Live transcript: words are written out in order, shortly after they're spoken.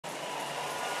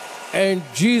In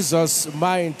Jesus'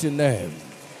 mighty name.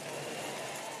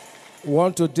 We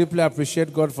want to deeply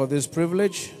appreciate God for this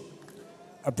privilege.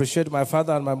 Appreciate my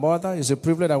father and my mother. It's a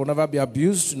privilege that will never be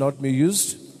abused, not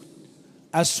misused.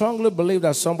 I strongly believe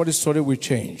that somebody's story will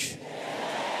change.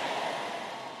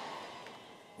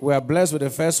 We are blessed with the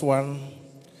first one,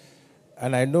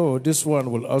 and I know this one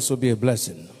will also be a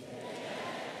blessing.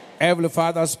 Heavenly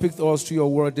Father, speak to us through your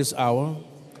word this hour.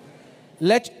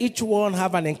 Let each one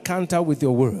have an encounter with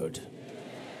your word.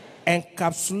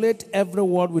 Encapsulate every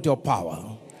word with your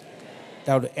power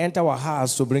that will enter our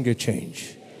hearts to bring a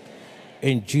change.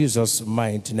 In Jesus'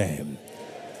 mighty name.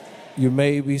 You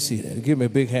may be seated. Give me a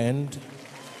big hand.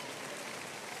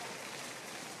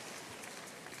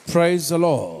 Praise the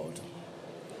Lord.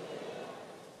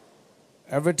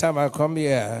 Every time I come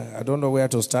here, I don't know where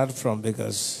to start from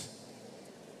because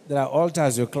there are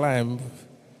altars you climb.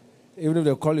 Even if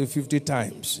they call you 50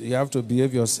 times, you have to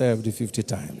behave yourself the 50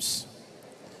 times.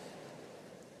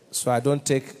 So I don't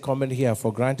take coming here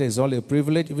for granted. It's only a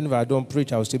privilege. Even if I don't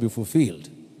preach, I will still be fulfilled.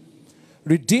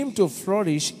 Redeemed to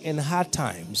flourish in hard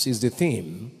times is the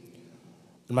theme.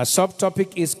 And my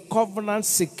subtopic is covenant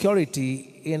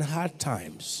security in hard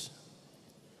times.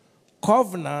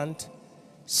 Covenant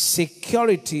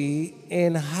security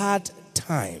in hard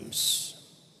times.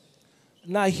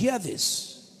 Now hear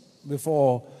this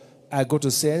before I go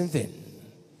to say anything.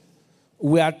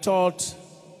 We are taught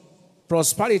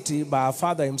prosperity by our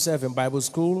father himself in Bible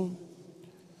school.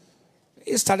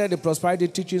 He started the prosperity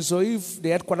teaching, so if the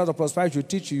headquarters of prosperity should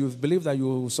teach you, you believe that you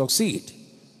will succeed.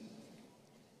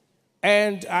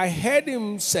 And I heard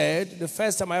him said, the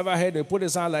first time I ever heard him put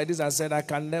his hand like this and said, I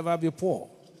can never be poor.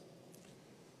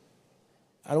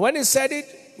 And when he said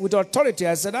it with authority,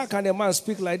 I said, how can a man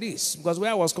speak like this? Because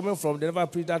where I was coming from, they never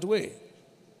preached that way.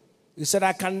 He said,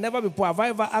 I can never be poor. Have I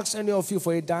ever asked any of you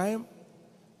for a dime?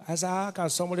 I said, how can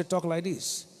somebody talk like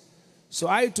this? So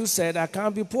I too said, I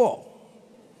can't be poor.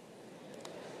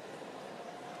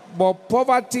 But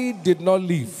poverty did not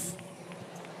leave.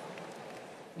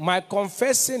 My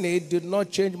confessing it did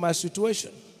not change my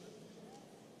situation.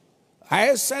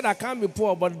 I said I can't be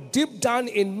poor, but deep down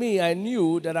in me, I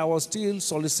knew that I was still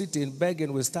soliciting,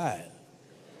 begging with style.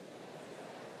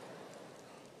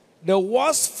 The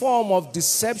worst form of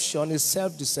deception is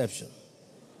self-deception.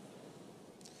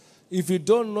 If you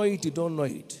don't know it, you don't know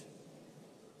it.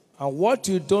 And what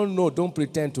you don't know, don't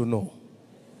pretend to know.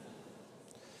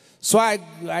 So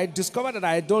I discovered that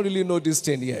I don't really know this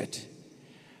thing yet.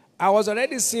 I was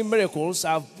already seeing miracles.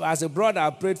 As a brother, I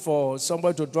prayed for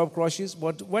somebody to drop crushes,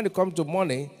 but when it comes to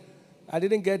money, I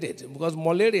didn't get it because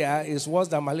malaria is worse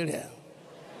than malaria.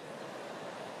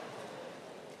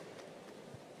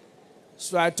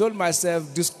 So I told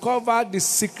myself, discover the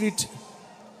secret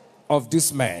of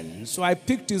this man. So I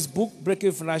picked his book,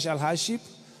 Breaking Financial Hardship,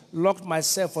 locked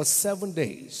myself for 7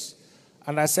 days.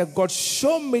 And I said, God,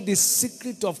 show me the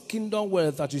secret of kingdom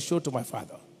wealth that you showed to my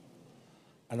father.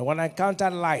 And when I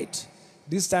encountered light,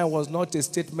 this time was not a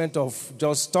statement of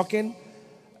just talking.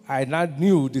 I now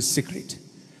knew the secret.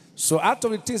 So out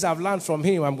of the things I've learned from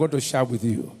him, I'm going to share with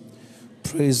you.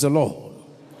 Praise the Lord.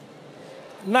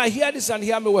 Now hear this and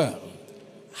hear me well.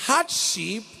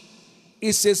 Hardship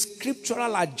is a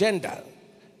scriptural agenda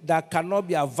that cannot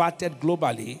be averted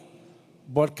globally,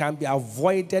 but can be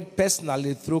avoided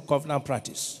personally through covenant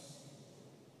practice.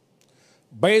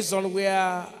 Based on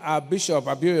where our Bishop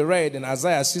DavidIbiyeomie read in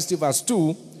Isaiah 60 verse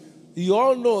 2, you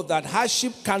all know that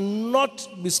hardship cannot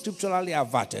be scripturally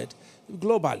averted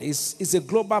globally. It's a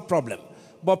global problem.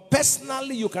 But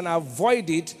personally, you can avoid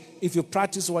it if you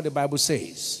practice what the Bible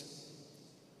says.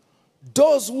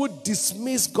 Those who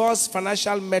dismiss God's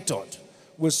financial method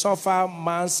will suffer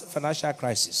man's financial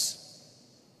crisis.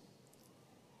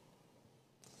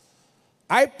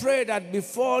 I pray that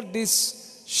before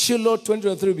this Shiloh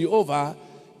 2023 be over,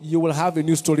 you will have a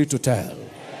new story to tell.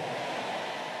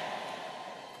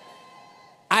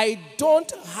 I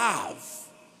don't have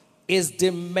is the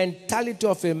mentality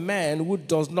of a man who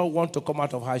does not want to come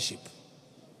out of hardship.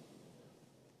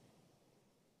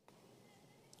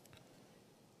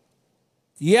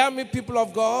 Hear me, people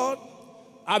of God.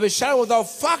 I'll be sharing with you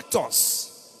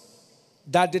factors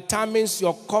that determines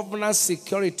your covenant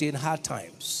security in hard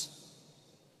times.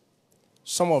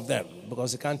 Some of them,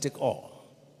 because you can't take all.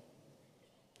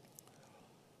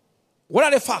 What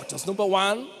are the factors? Number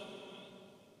one,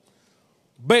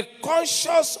 be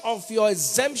conscious of your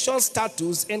exemption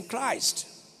status in Christ.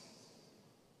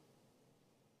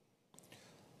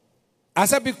 I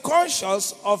said, be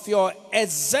conscious of your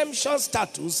exemption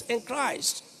status in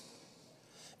Christ.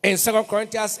 In 2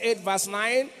 Corinthians 8 verse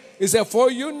 9, it said,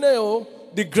 for you know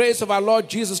the grace of our Lord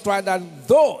Jesus Christ, that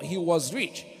though he was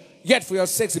rich, Yet for your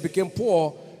sakes he became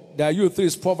poor, that you through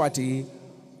his poverty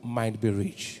might be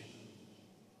rich.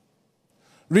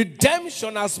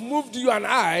 Redemption has moved you and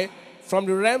I from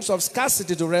the realms of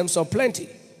scarcity to realms of plenty.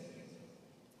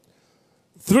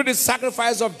 Through the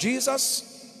sacrifice of Jesus,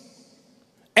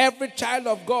 every child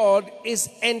of God is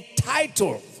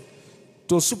entitled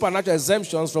to supernatural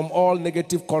exemptions from all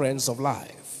negative currents of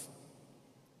life.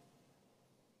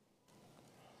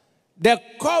 The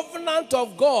covenant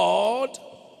of God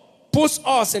puts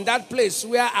us in that place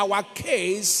where our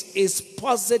case is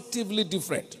positively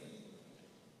different.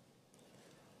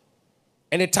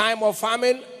 In a time of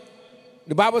famine,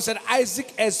 the Bible said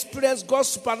Isaac experienced God's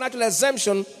supernatural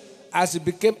exemption as he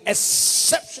became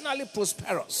exceptionally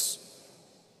prosperous.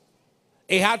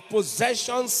 He had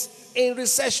possessions in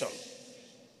recession.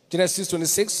 Genesis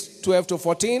 26, 12 to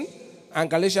 14, and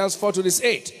Galatians 4 to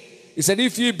 8. He said,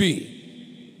 if ye be,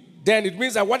 then it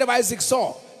means that whatever Isaac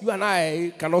saw, you and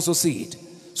I can also see it.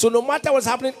 So no matter what's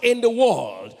happening in the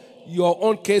world, your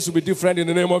own case will be different in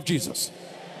the name of Jesus.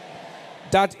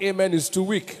 That amen is too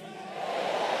weak.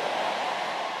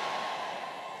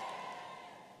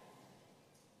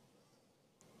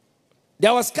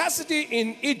 There was scarcity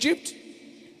in Egypt,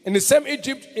 in the same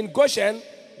Egypt in Goshen,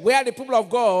 where the people of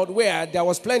God were, there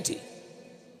was plenty.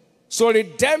 So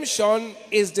redemption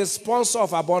is the sponsor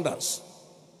of abundance.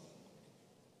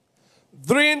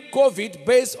 During COVID,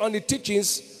 based on the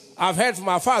teachings I've heard from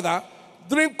our father,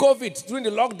 during COVID, during the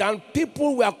lockdown,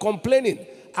 people were complaining.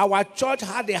 Our church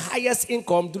had the highest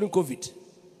income during COVID.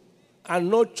 And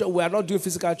no church, we are not doing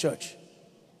physical church.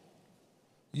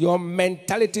 Your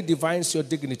mentality defines your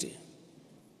dignity.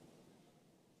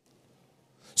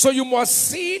 So you must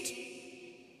see it,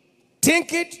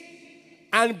 think it,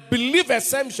 and believe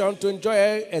exemption to enjoy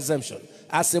exemption.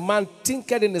 As a man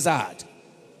thinketh in his heart,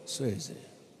 so is it.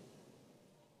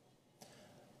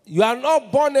 You are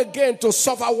not born again to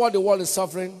suffer what the world is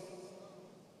suffering.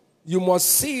 You must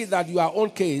see that your own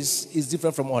case is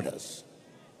different from others.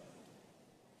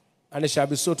 And it shall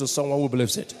be so to someone who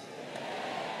believes it.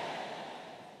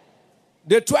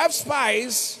 The 12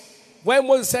 spies, when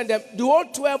Moses sent them, the whole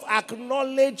 12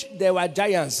 acknowledged there were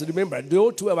giants. Remember, the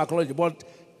whole 12 acknowledged, but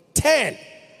 10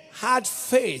 had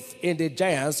faith in the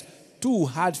giants, 2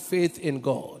 had faith in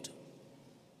God.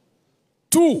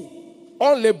 2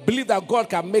 only believed that God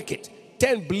can make it.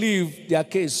 10 believed their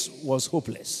case was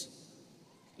hopeless.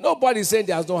 Nobody is saying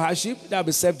there's no hardship. That will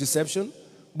be self-deception.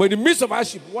 But in the midst of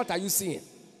hardship, what are you seeing?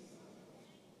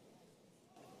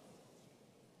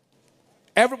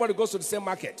 Everybody goes to the same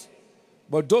market.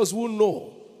 But those who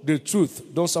know the truth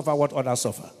don't suffer what others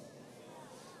suffer.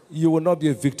 You will not be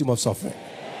a victim of suffering.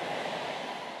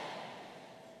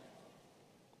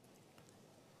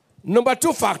 Number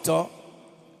 2 factor,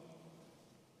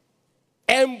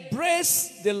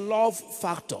 embrace the love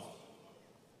factor.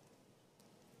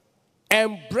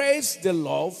 Embrace the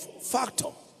love factor.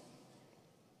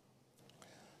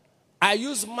 I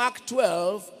use Mark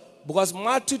 12 because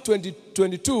Matthew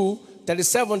 22,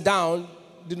 37 down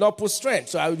did not put strength.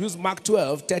 So I will use Mark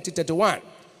 12, 30, 31.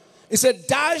 It said,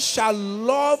 thou shalt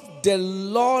love the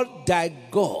Lord thy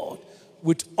God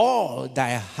with all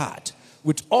thy heart,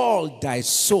 with all thy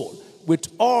soul, with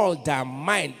all thy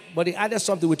mind. But he added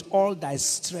something, with all thy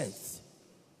strength.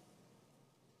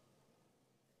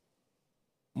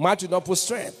 Matthew did not put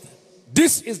strength.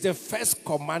 This is the first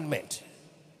commandment.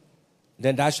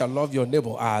 Then thou shalt love your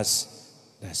neighbor as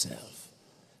thyself.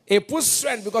 It puts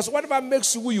strength because whatever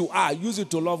makes you who you are, use it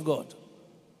to love God.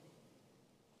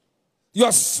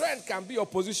 Your strength can be your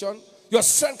position. Your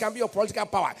strength can be your political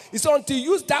power. It's until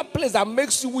you use that place that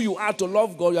makes you who you are to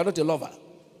love God, you are not a lover.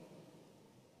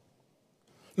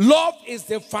 Love is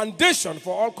the foundation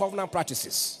for all covenant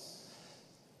practices.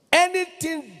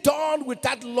 Anything done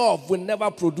without love will never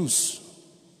produce.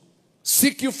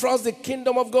 Seek you first the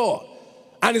kingdom of God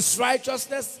and his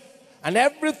righteousness, and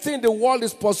everything the world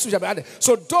is pursuing shall be added.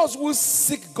 So those who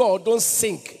seek God don't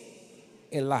sink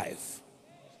in life.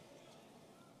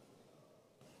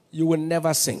 You will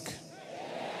never sink.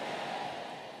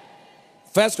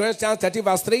 1 Corinthians 13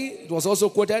 verse 3, it was also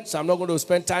quoted, so I'm not going to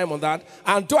spend time on that.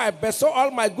 And though I bestow all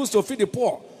my goods to feed the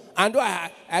poor, and though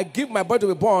I give my body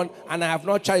to be born, and I have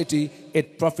not charity,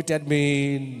 it profited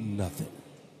me nothing.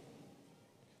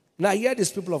 Now hear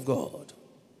this, people of God.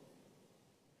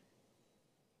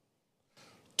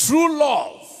 True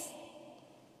love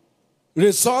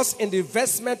results in the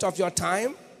investment of your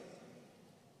time,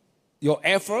 your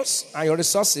efforts, and your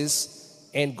resources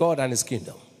in God and his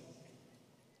kingdom.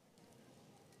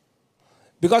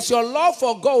 Because your love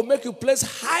for God will make you place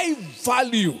high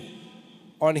value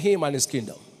on him and his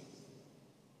kingdom.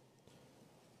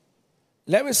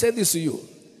 Let me say this to you.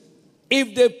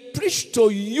 If they preach to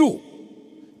you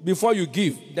before you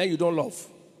give, then you don't love.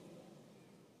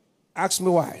 Ask me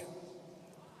why.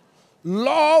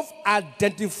 Love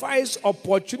identifies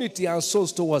opportunity and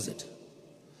souls towards it.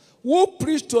 Who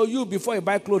preached to you before you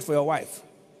buy clothes for your wife?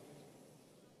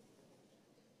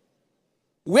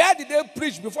 Where did they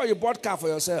preach before you bought car for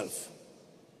yourself?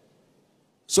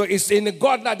 So it's in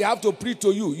God that they have to preach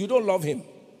to you. You don't love him.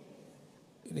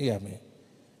 You hear me?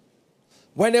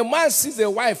 When a man sees a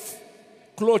wife,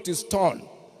 cloth is torn,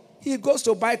 he goes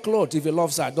to buy clothes if he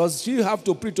loves her. Does she have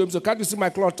to preach to him? So can't you see my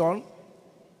cloth torn?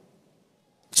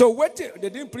 So wait, they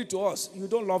didn't preach to us. You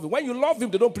don't love him. When you love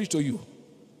him, they don't preach to you.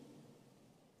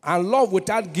 And love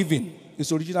without giving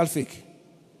is original fake.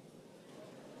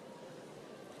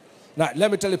 Now,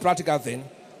 let me tell you a practical thing.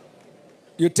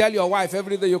 You tell your wife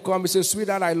every day you come, you say,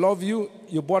 sweetheart, I love you.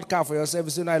 You bought a car for yourself.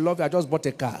 You say, no, I love you. I just bought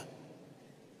a car.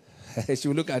 She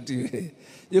will look at you.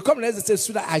 You come next and say,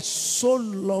 sweetheart, I so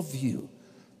love you.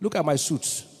 Look at my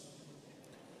suits.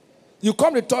 You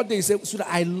come the third day, you say,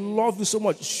 sweetheart, I love you so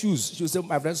much. Shoes. She will say,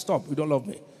 my friend, stop. You don't love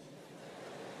me.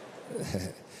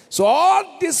 So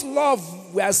all this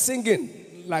love we are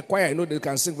singing, like choir, I know they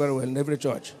can sing very well in every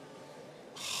church.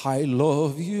 I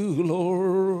love you,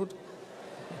 Lord.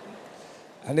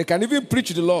 And they can even preach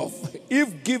the love.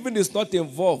 If giving is not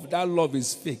involved, that love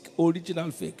is fake, original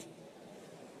fake.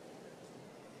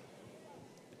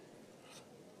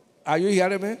 Are you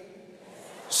hearing me?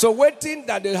 So waiting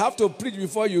that they have to preach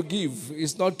before you give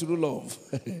is not true love.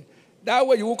 That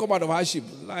way you won't come out of hardship.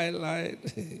 Lie.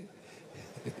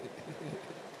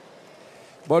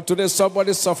 But today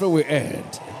somebody's suffering will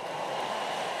end.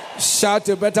 Shout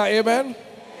a better amen.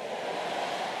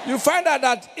 You find out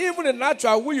that even in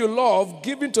natural, who you love,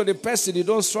 giving to the person, you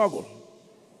don't struggle.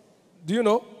 Do you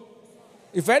know?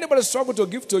 If anybody struggles to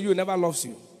give to you, he never loves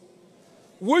you.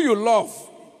 Who you love,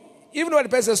 even when the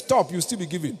person stop, you still be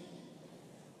giving.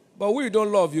 But who you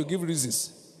don't love, you give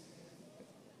reasons.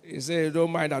 You say,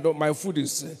 don't mind, my food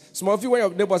is... Small few when your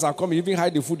neighbors are coming, you even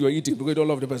hide the food you're eating because you don't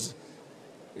love the person.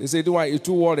 You say, don't want you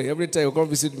too worried every time you come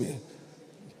visit me.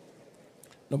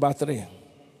 Number 3.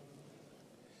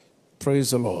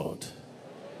 Praise the Lord.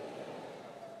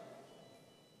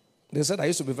 They said I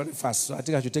used to be very fast, so I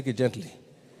think I should take it gently.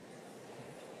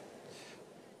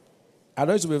 I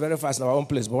know it used to be very fast in our own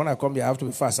place, but when I come here, I have to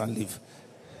be fast and leave.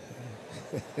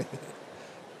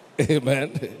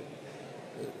 Amen.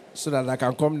 So that I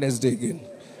can come next day again.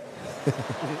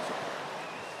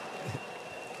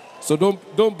 So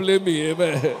don't blame me.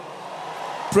 Amen.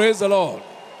 Praise the Lord.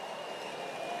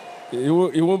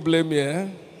 You won't blame me, eh?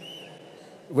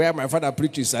 Where my father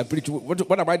preaches, I preach.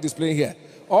 What am I displaying here?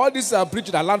 All this I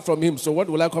preach, I learned from him. So what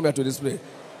will I come here to display?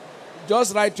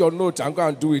 Just write your note and go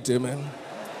and do it, amen.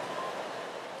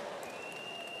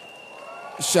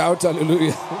 Shout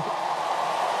hallelujah.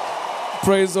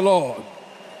 Praise the Lord.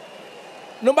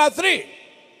 Number 3. In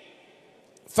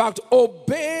fact,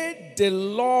 obey the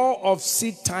law of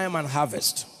seed time and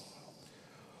harvest.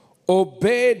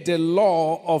 Obey the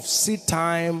law of seed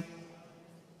time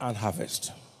and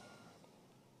harvest.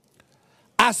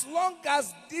 As long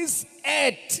as this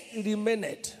earth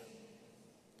remaineth,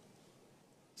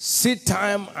 seed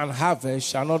time and harvest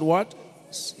shall not what?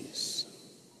 Cease.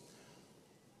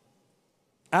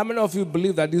 How many of you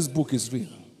believe that this book is real?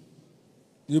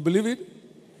 You believe it?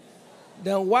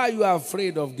 Then why are you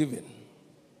afraid of giving?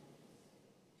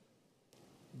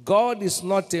 God is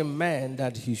not a man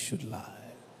that he should lie.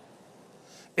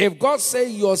 If God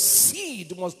says your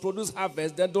seed must produce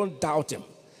harvest, then don't doubt him.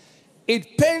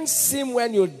 It pains him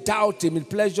when you doubt him. It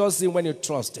pleasures him when you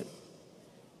trust him.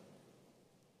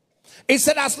 It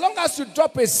said as long as you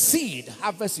drop a seed,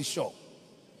 harvest is sure.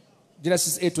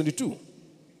 Genesis 8:22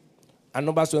 and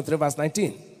Numbers 23 verse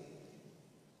 19.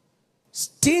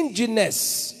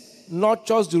 Stinginess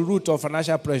nurtures the root of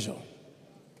financial pressure.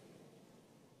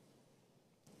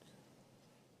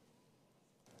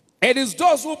 It is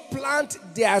those who plant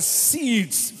their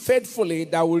seeds faithfully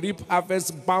that will reap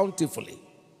harvest bountifully.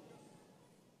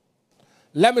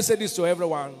 Let me say this to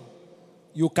everyone.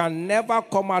 You can never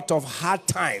come out of hard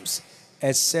times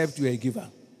except you're a giver.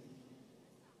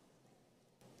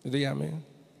 Do you hear me?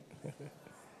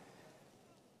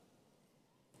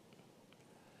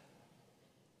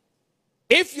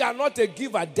 If you are not a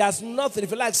giver, there's nothing.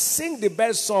 If you like, sing the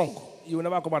best song, you will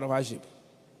never come out of hardship.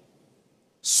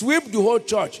 Sweep the whole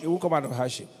church, you won't come out of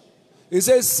hardship. It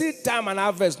says seed time and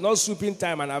harvest, not sweeping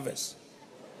time and harvest.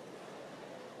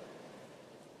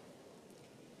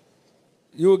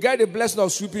 You will get the blessing of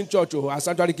sweeping church or as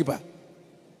sanctuary keeper.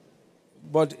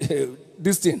 But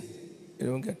this thing, you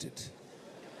don't get it.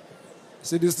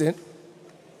 See this thing?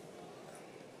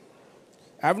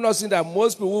 I have not seen that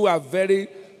most people who are very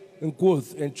in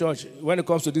quote in church, when it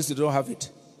comes to this, they don't have it.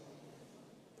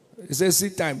 It says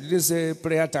seed time. It didn't say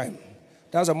prayer time.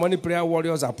 That's why many prayer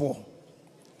warriors are poor.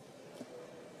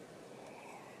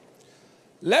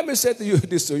 Let me say to you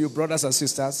this, to you brothers and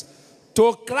sisters.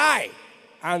 To cry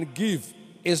and give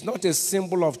is not a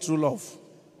symbol of true love.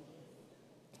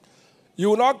 You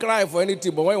will not cry for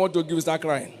anything, but when you want to give, you start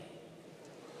crying.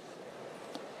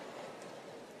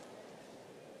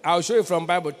 I'll show you from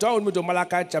Bible. Turn with me to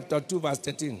Malachi chapter 2, verse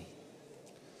 13.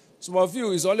 Some of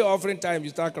you, it's only offering time, you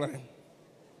start crying.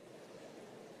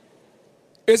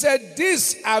 He said,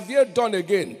 this have you done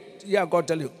again. Yeah, God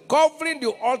tell you. Covering the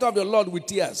altar of the Lord with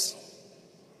tears,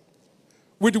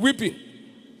 with weeping,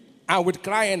 and with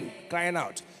crying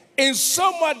out. In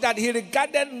so much that he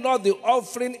regarded not the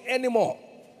offering anymore,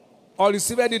 or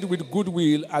received it with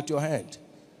goodwill at your hand.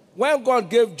 When God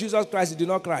gave Jesus Christ, he did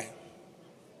not cry.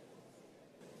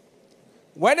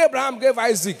 When Abraham gave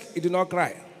Isaac, he did not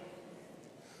cry.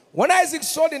 When Isaac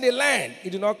sowed in the land, he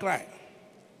did not cry.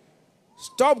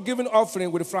 Stop giving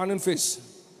offering with a frowning face.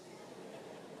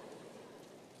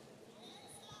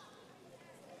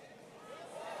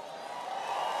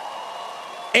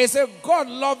 He said, God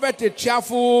loveth a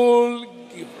cheerful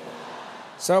giver.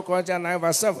 2 Corinthians 9,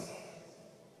 verse 7.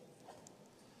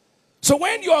 So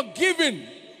when you're giving,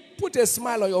 put a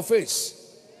smile on your face.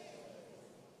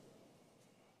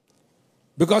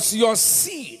 Because your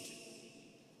seed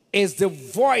is the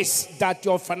voice that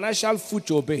your financial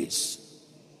future obeys.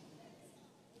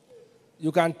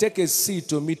 You can take a seed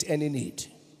to meet any need.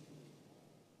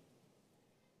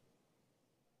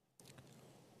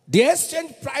 The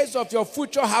exchange price of your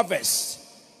future harvest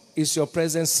is your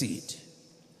present seed.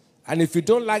 And if you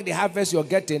don't like the harvest you're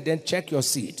getting, then check your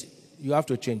seed. You have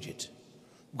to change it.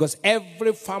 Because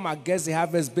every farmer gets the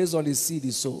harvest based on the seed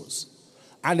he sows.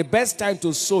 And the best time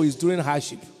to sow is during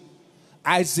hardship.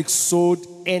 Isaac sowed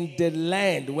in the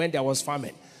land when there was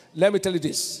famine. Let me tell you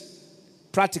this.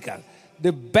 Practical.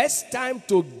 The best time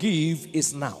to give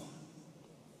is now.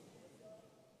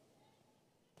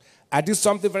 I did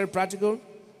something very practical.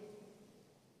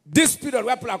 This period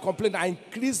where people are complaining, I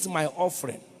increased my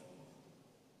offering.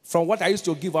 From what I used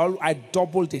to give, I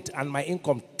doubled it and my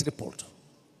income tripled.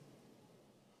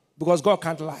 Because God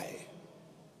can't lie.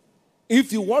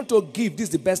 If you want to give, this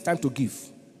is the best time to give.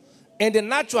 In the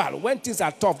natural, when things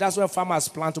are tough, that's when farmers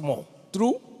plant more.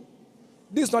 True?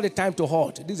 This is not the time to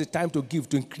hoard. This is the time to give,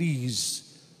 to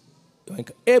increase.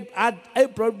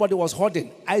 Everybody was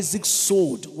hoarding. Isaac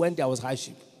sowed when there was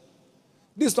hardship.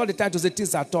 This is not the time to say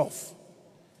things are tough.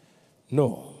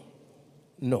 No.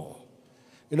 No.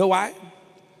 You know why?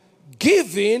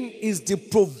 Giving is the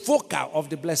provoker of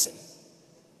the blessing.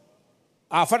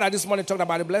 Our father this morning talked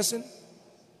about the blessing.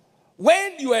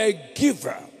 When you are a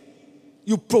giver,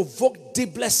 you provoke the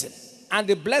blessing. And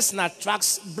the blessing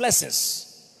attracts blessings.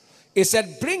 He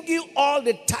said, bring you all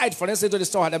the tithe, for instance, to the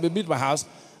store that will build my house,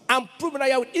 and prove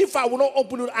that if I will not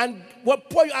open it and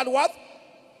pour you out what?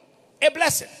 A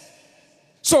blessing.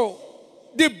 So,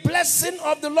 the blessing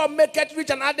of the Lord maketh rich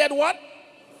and added what?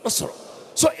 No sorrow.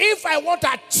 So if I want to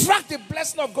attract the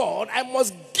blessing of God, I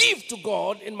must give to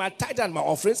God in my tithe and my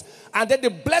offerings, and then the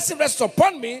blessing rests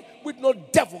upon me, which no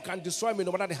devil can destroy me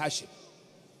no matter the hardship.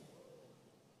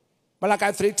 Malachi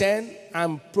 3:10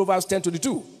 and Proverbs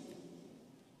 10:22.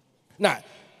 Now,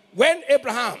 when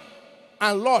Abraham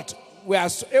and Lot were,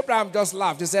 Abraham just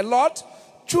laughed. He said, Lord,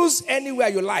 choose anywhere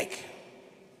you like.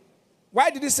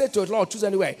 Why did he say to the Lord, choose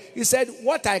anywhere? He said,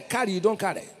 what I carry, you don't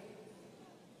carry.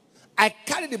 I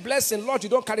carry the blessing, Lord, you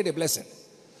don't carry the blessing.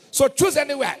 So choose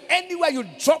anywhere. Anywhere you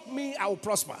drop me, I will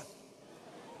prosper.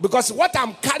 Because what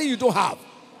I'm carrying, you don't have.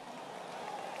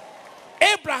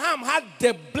 Abraham had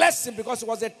the blessing because he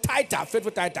was a tither,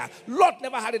 faithful tither. Lot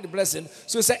never had the blessing.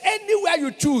 So he said, anywhere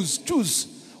you choose,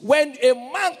 choose. When a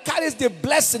man carries the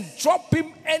blessing, drop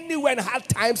him anywhere in hard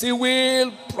times, he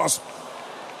will prosper.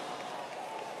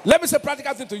 Let me say a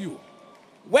practical thing to you.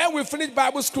 When we finished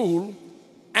Bible school,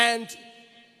 and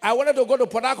I wanted to go to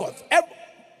Port Harcourt,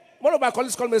 one of my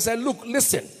colleagues called me and said, look,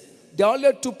 listen, there are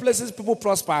only two places people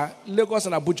prosper, Lagos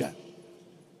and Abuja.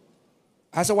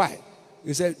 I said, why?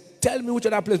 He said, tell me which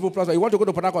other place people prosper. You want to go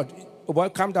to Port Harcourt? Oh boy,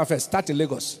 calm down first. Start in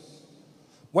Lagos.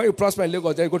 When you prosper in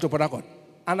Lagos, then you go to Port Harcourt.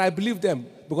 And I believed them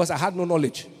because I had no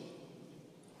knowledge.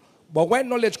 But when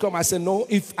knowledge comes, I said, no,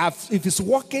 if it's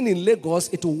working in Lagos,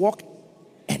 it will work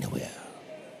anywhere.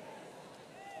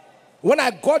 When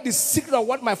I got the secret of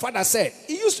what my father said,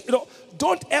 he used to,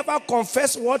 don't ever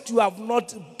confess what you have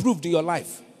not proved in your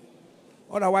life.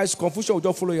 Otherwise, confusion will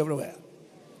just follow you everywhere.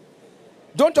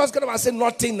 Don't just get up and say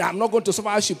nothing, I'm not going to suffer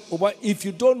hardship. But if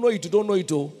you don't know it, you don't know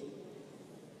it.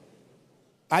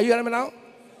 Are you hearing me now?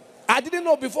 I didn't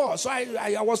know before, so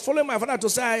I was following my father to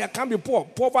say I can't be poor.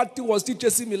 Poverty was still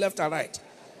chasing me left and right.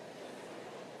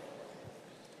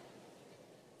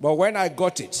 But when I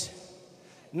got it,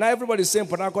 now everybody's saying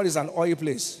Port Harcourt is an oil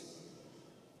place.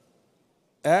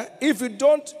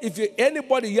 If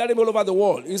anybody hearing me all over the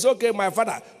world, it's okay, my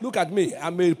father, look at me. I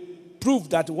may prove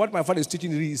that what my father is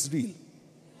teaching is real.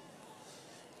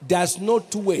 There's no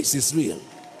two ways, it's real.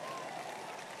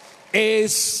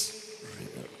 It's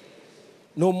real.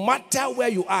 No matter where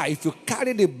you are, if you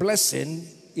carry the blessing,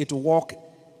 it will walk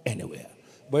anywhere.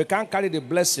 But you can't carry the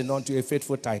blessing onto a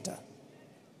faithful tither.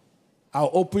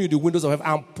 I'll open you the windows of heaven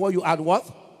and pour you out what?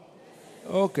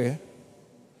 Okay.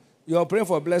 You're praying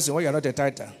for a blessing when you're not a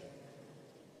tither.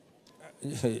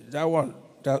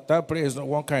 That prayer is not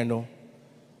one kind, no.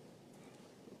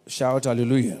 Shout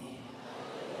hallelujah.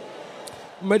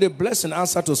 May the blessing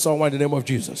answer to someone in the name of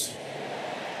Jesus.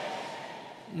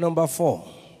 Number 4.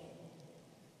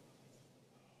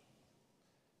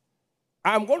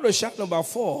 I'm going to shout number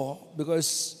 4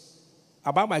 because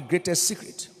about my greatest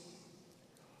secret.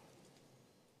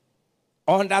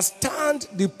 Understand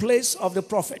the place of the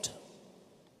prophet.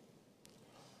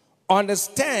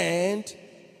 Understand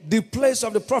the place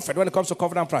of the prophet when it comes to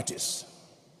covenant practice.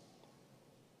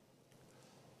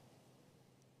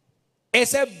 It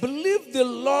said, believe the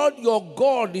Lord your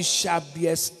God, it shall be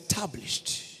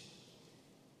established.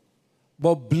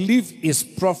 But believe his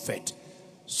prophet,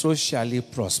 so shall he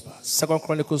prosper. 2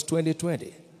 Chronicles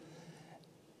 20:20.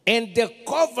 In the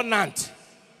covenant,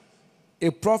 a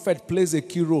prophet plays a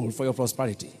key role for your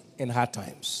prosperity in hard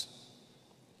times.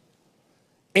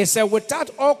 It said, without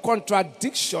all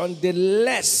contradiction, the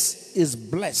less is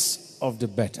blessed of the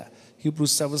better.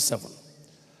 Hebrews 7:7.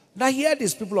 Now hear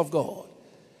this, people of God.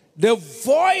 The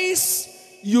voice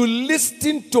you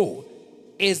listen to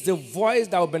is the voice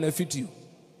that will benefit you.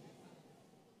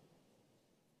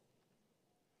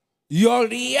 Your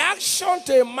reaction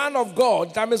to a man of God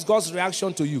determines God's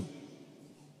reaction to you.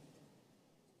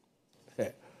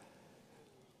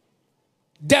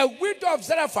 The widow of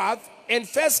Zarephath in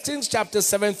 1 Kings chapter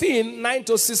 17,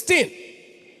 9-16.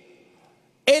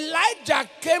 Elijah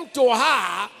came to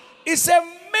her. He said,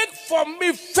 make for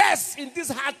me first in these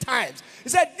hard times. He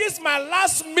said, this is my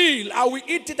last meal. I will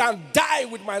eat it and die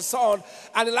with my son.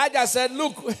 And Elijah said,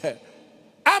 look,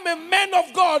 I'm a man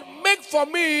of God. Make for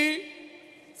me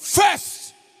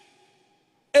first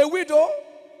a widow.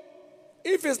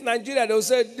 If it's Nigeria, they'll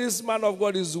say, this man of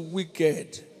God is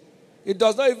wicked. It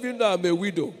does not even know I'm a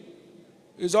widow.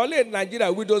 It's only in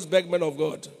Nigeria widows beg men of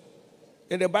God.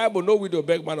 In the Bible, no widow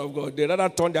beg man of God. They rather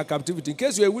turn their captivity. In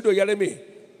case you're a widow, hearing me.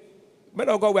 Men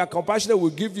of God, we are compassionate, we'll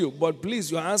give you. But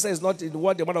please, your answer is not in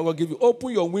what the man of God give you.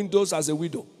 Open your windows as a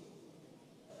widow.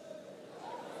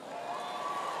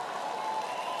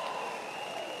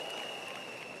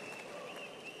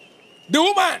 The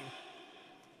woman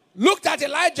looked at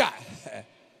Elijah.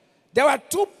 There were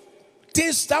two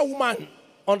things that woman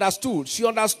understood. She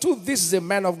understood this is a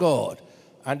man of God.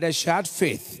 And then she had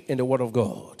faith in the word of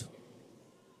God.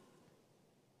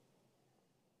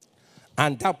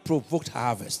 And that provoked her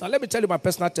harvest. Now let me tell you my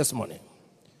personal testimony.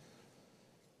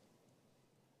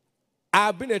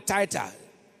 I've been a tither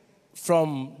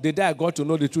from the day I got to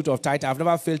know the truth of tithe. I've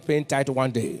never failed paying tithe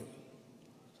one day.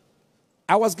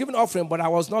 I was giving offering, but I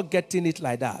was not getting it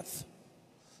like that.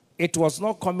 It was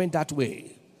not coming that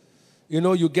way. You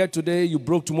know, you get today, you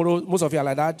broke tomorrow. Most of you are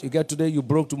like that. You get today, you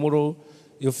broke tomorrow.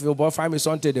 If your boy find me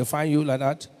Sunday, they find you like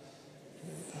that.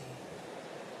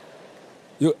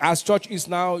 You, as church is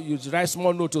now, you write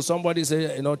small note to somebody,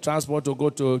 say, you know, transport to go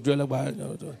to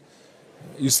Joel.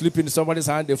 You sleep in somebody's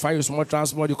hand, they find you small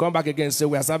transport. You come back again and say,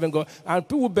 we are serving God. And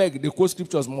people beg, they quote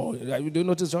scriptures more. Do you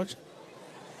notice, church?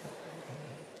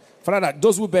 Father,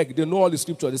 those who beg, they know all the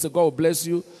scriptures. They say, God will bless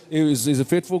you. He is a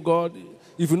faithful God.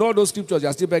 If you know those scriptures, you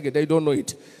are still begging. They don't know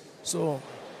it. So,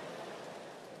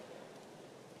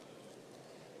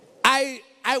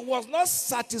 I was not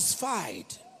satisfied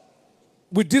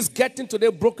with this getting today,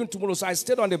 broken tomorrow. So I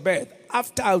stayed on the bed.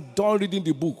 After I was done reading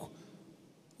the book,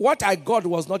 what I got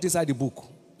was not inside the book.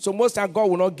 So most times God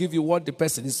will not give you what the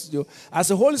person is. As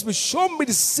the Holy Spirit, show me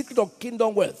the secret of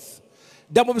kingdom wealth.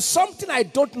 There will be something I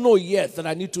don't know yet that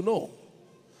I need to know.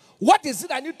 What is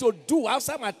it I need to do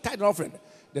outside my tithe and offering?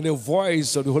 Then the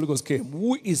voice of the Holy Ghost came.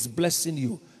 Who is blessing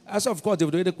you? As of course,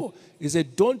 DavidOyedepo. He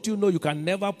said, don't you know you can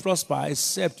never prosper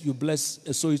except you bless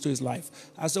a soul into his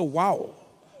life? I said, wow.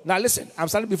 Now listen, I'm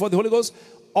standing before the Holy Ghost.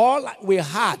 All we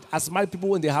had as married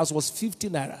people in the house was 50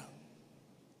 naira.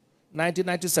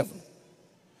 1997.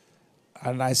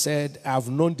 And I said, I've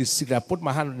known the secret. I put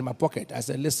my hand in my pocket. I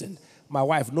said, listen, my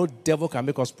wife, no devil can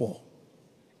make us poor.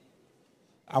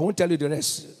 I won't tell you the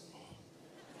rest.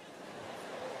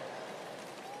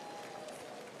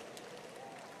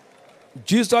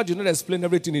 Jesus did not explain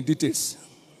everything in details.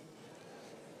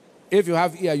 If you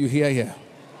have ear, you hear here.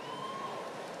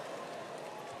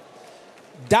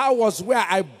 That was where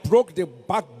I broke the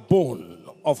backbone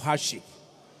of hardship.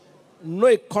 No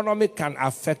economy can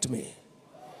affect me.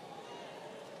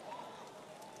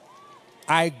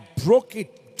 I broke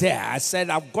it there. I said,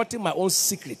 I've gotten my own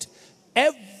secret.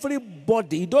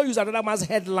 Everybody, you don't use another man's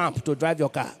headlamp to drive your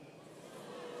car.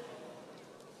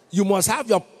 You must have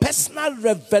your personal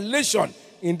revelation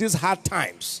in these hard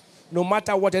times, no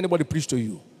matter what anybody preached to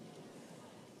you.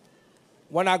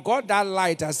 When I got that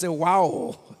light, I said,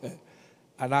 wow.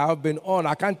 And I have been on.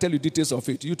 I can't tell you details of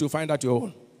it. You to find out your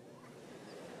own.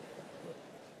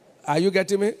 Are you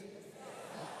getting me?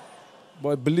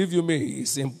 But believe you me,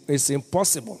 it's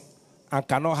impossible and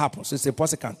cannot happen. So it's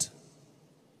impossible.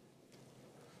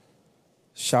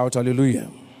 Shout hallelujah.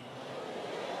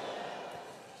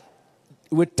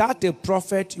 Without a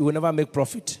prophet, you will never make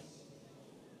profit.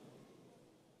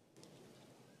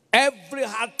 Every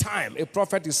hard time a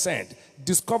prophet is sent,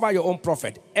 discover your own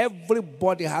prophet.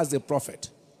 Everybody has a prophet.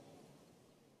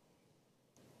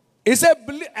 He said,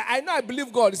 I know I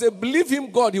believe God. He said, believe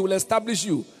him, God, he will establish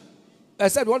you. I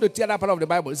said, we want to tear that part of the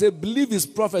Bible. He said, believe his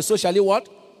prophet, so shall he what?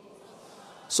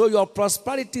 So your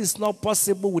prosperity is not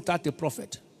possible without a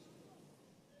prophet.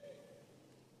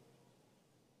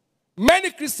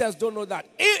 Many Christians don't know that.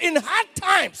 In hard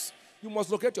times, you must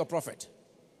locate your prophet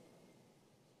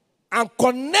and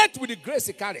connect with the grace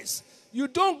he carries. You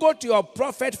don't go to your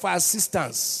prophet for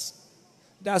assistance.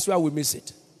 That's where we miss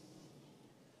it.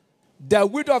 The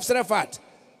widow of Zarephath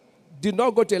did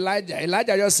not go to Elijah.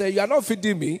 Elijah just said, you are not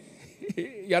feeding me.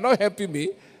 You are not helping me.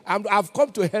 I've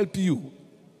come to help you,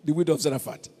 the widow of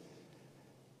Zarephath.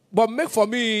 But make for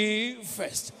me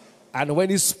first. And when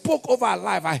he spoke over her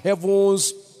life, her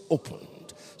heavens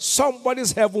opened.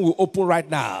 Somebody's heaven will open right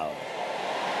now.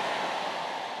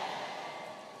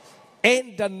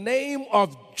 In the name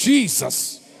of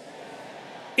Jesus.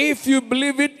 If you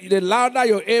believe it, the louder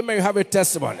your amen, you have a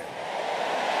testimony.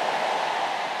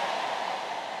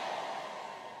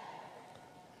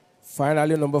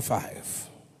 Finally, number 5.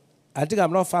 I think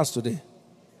I'm not fast today.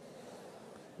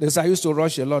 Because I used to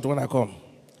rush a lot when I come.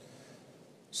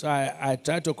 So I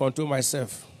try to control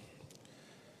myself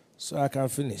so I can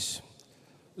finish.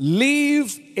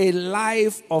 Live a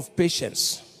life of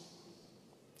patience.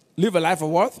 Live a life of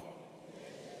what?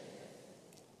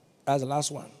 That's the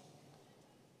last one.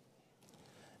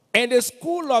 In the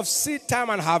school of seed time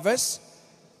and harvest,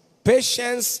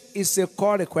 patience is a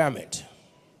core requirement.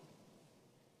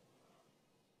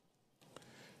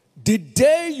 The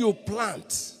day you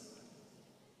plant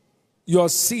your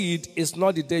seed is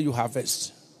not the day you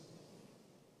harvest.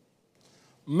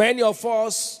 Many of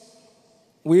us,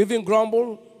 we even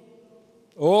grumble.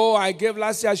 Oh, I gave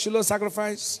last year SHILOH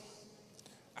sacrifice.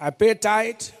 I paid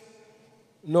tithe.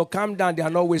 No, calm down. They are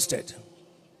not wasted.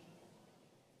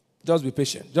 Just be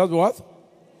patient. Just what?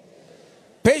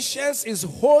 Patience is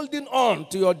holding on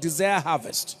to your desired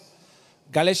harvest.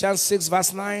 Galatians 6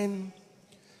 verse 9.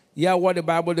 Hear what the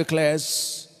Bible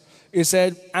declares. It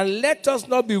said, and let us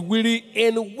not be weary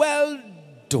in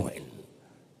well-doing.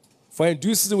 For in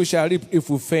due season we shall reap if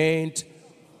we faint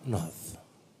not.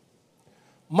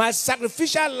 My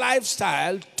sacrificial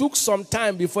lifestyle took some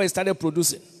time before it started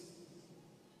producing.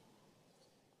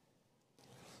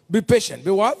 Be patient.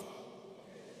 Be what?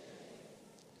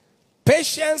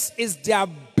 Patience is the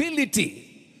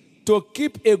ability to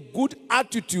keep a good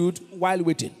attitude while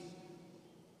waiting.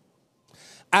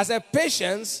 As a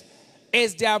patience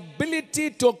is the ability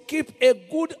to keep a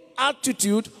good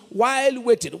attitude while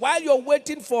waiting. While you're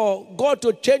waiting for God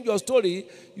to change your story,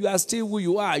 you are still who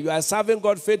you are. You are serving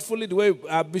God faithfully the way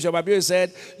BishopDavidIbiyeomie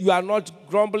said. You are not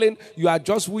grumbling. You are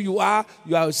just who you are.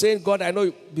 You are saying, God, I know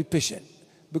you. Be patient.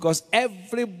 Because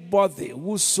everybody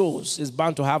who sows is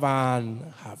bound to have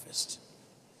an harvest.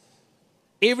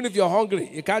 Even if you're hungry,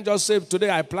 you can't just say, today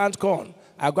I plant corn.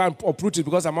 I go and uproot it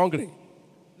because I'm hungry.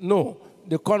 No,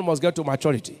 the corn must get to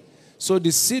maturity. So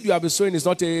the seed you have been sowing is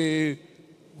not a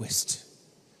waste.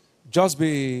 Just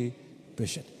be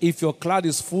patient. If your cloud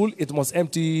is full, it must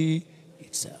empty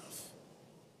itself.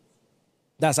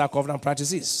 That's how covenant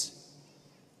practice is.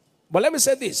 But let me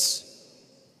say this.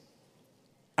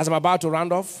 As I'm about to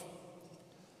round off,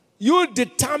 you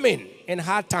determine in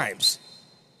hard times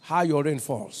how your rain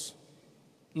falls,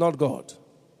 not God.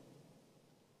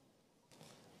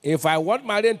 If I want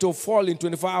my rain to fall in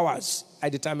 24 hours, I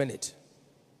determine it.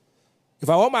 If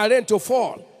I want my rain to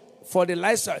fall for the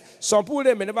lifestyle, some people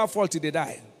they may never fall till they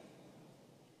die.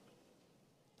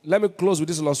 Let me close with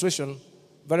this illustration,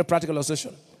 very practical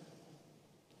illustration.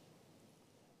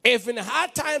 If in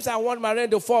hard times I want my rain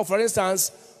to fall, for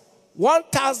instance,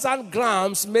 1,000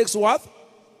 grams makes what?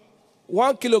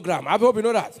 1 kilogram. I hope you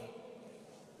know that.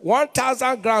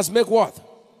 1,000 grams make what?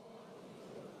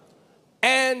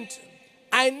 And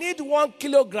I need 1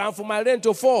 kilogram for my rain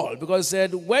to fall, because it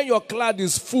said when your cloud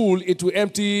is full, it will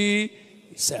empty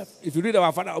itself. If you read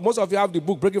our Father, most of you have the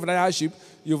book, Breaking Financial Hardship.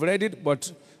 You've read it,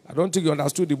 but I don't think you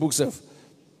understood the book self.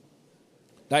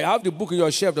 That you have the book in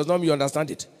your shelf does not mean you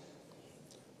understand it.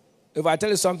 If I tell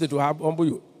you something to humble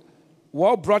you,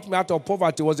 what brought me out of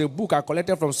poverty was a book I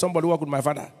collected from somebody who worked with my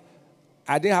father.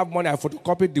 I didn't have money, I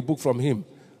photocopied the book from him.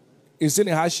 He's in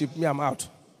a hardship, me, I'm out.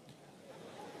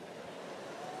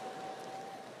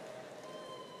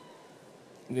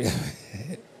 Yeah.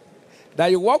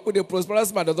 That you work with a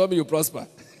prosperous man does not mean you prosper.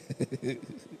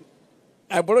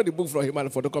 I borrowed the book from him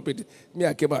and photocopied it. Me,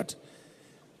 I came out.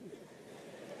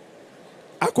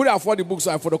 I couldn't afford the book,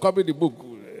 so I photocopied the book.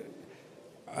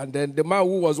 And then the man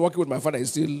who was working with my father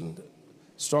is still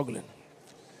struggling.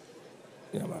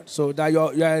 Yeah, man. So that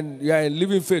you're in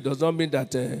living faith does not mean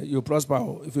that you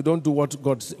prosper if you don't do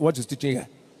what is teaching here.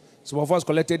 Some of us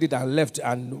collected it and left,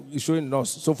 and it's showing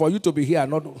us. So for you to be here,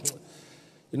 not,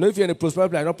 you know, if you're in a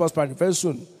prosperity and not prospering, very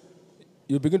soon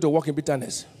you begin to walk in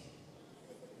bitterness.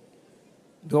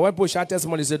 The when people shout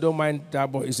testimony, say, "Don't mind that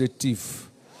boy, he's a thief."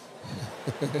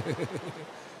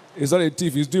 He's not a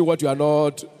thief. He's doing what you are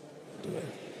not doing.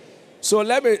 So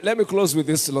let me close with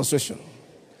this illustration.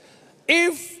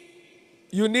 If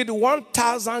you need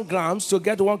 1,000 grams to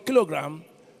get 1 kilogram,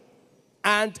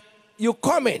 and you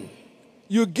come in,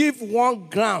 you give 1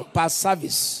 gram per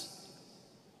service.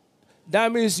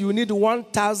 That means you need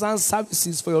 1,000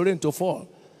 services for your rain to fall.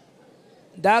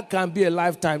 That can be a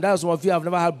lifetime. That's some of you have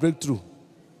never had breakthrough.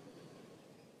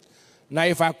 Now,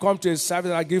 if I come to a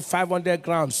service and I give 500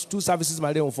 grams, 2 services,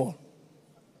 my rain will fall.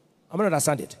 I'm not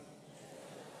understand it.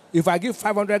 If I give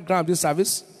 500 grams this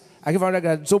service, I give 500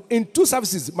 grams. So in 2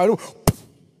 services, my room.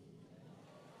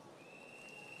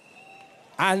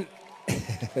 And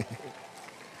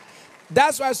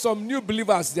that's why some new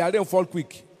believers, their rain fall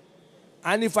quick.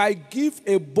 And if I give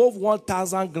above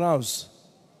 1,000 grams,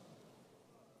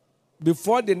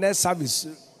 before the next service,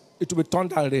 it will be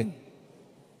thunder and rain.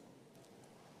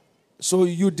 So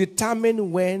you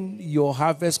determine when your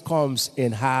harvest comes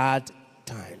in hard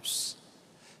times.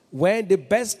 When the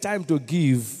best time to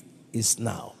give is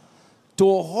now.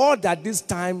 To hold at this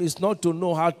time is not to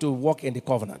know how to walk in the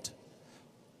covenant.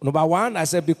 Number 1, I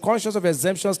said, be conscious of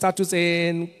exemption status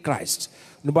in Christ.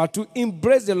 Number 2,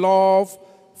 embrace the love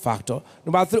factor.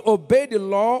 Number 3, obey the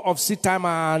law of seed time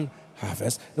and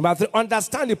harvest. Number 3,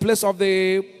 understand the place of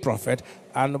the prophet.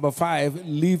 And number 5,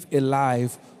 live a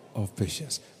life of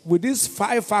patience. With these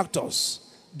 5 factors,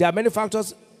 there are many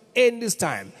factors in this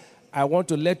time. I want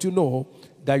to let you know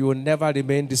that you will never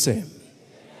remain the same.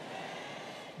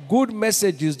 Good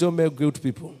messages don't make good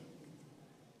people.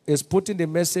 It's putting the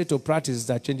message to practice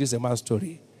that changes a man's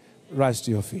story. Rise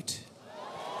to your feet.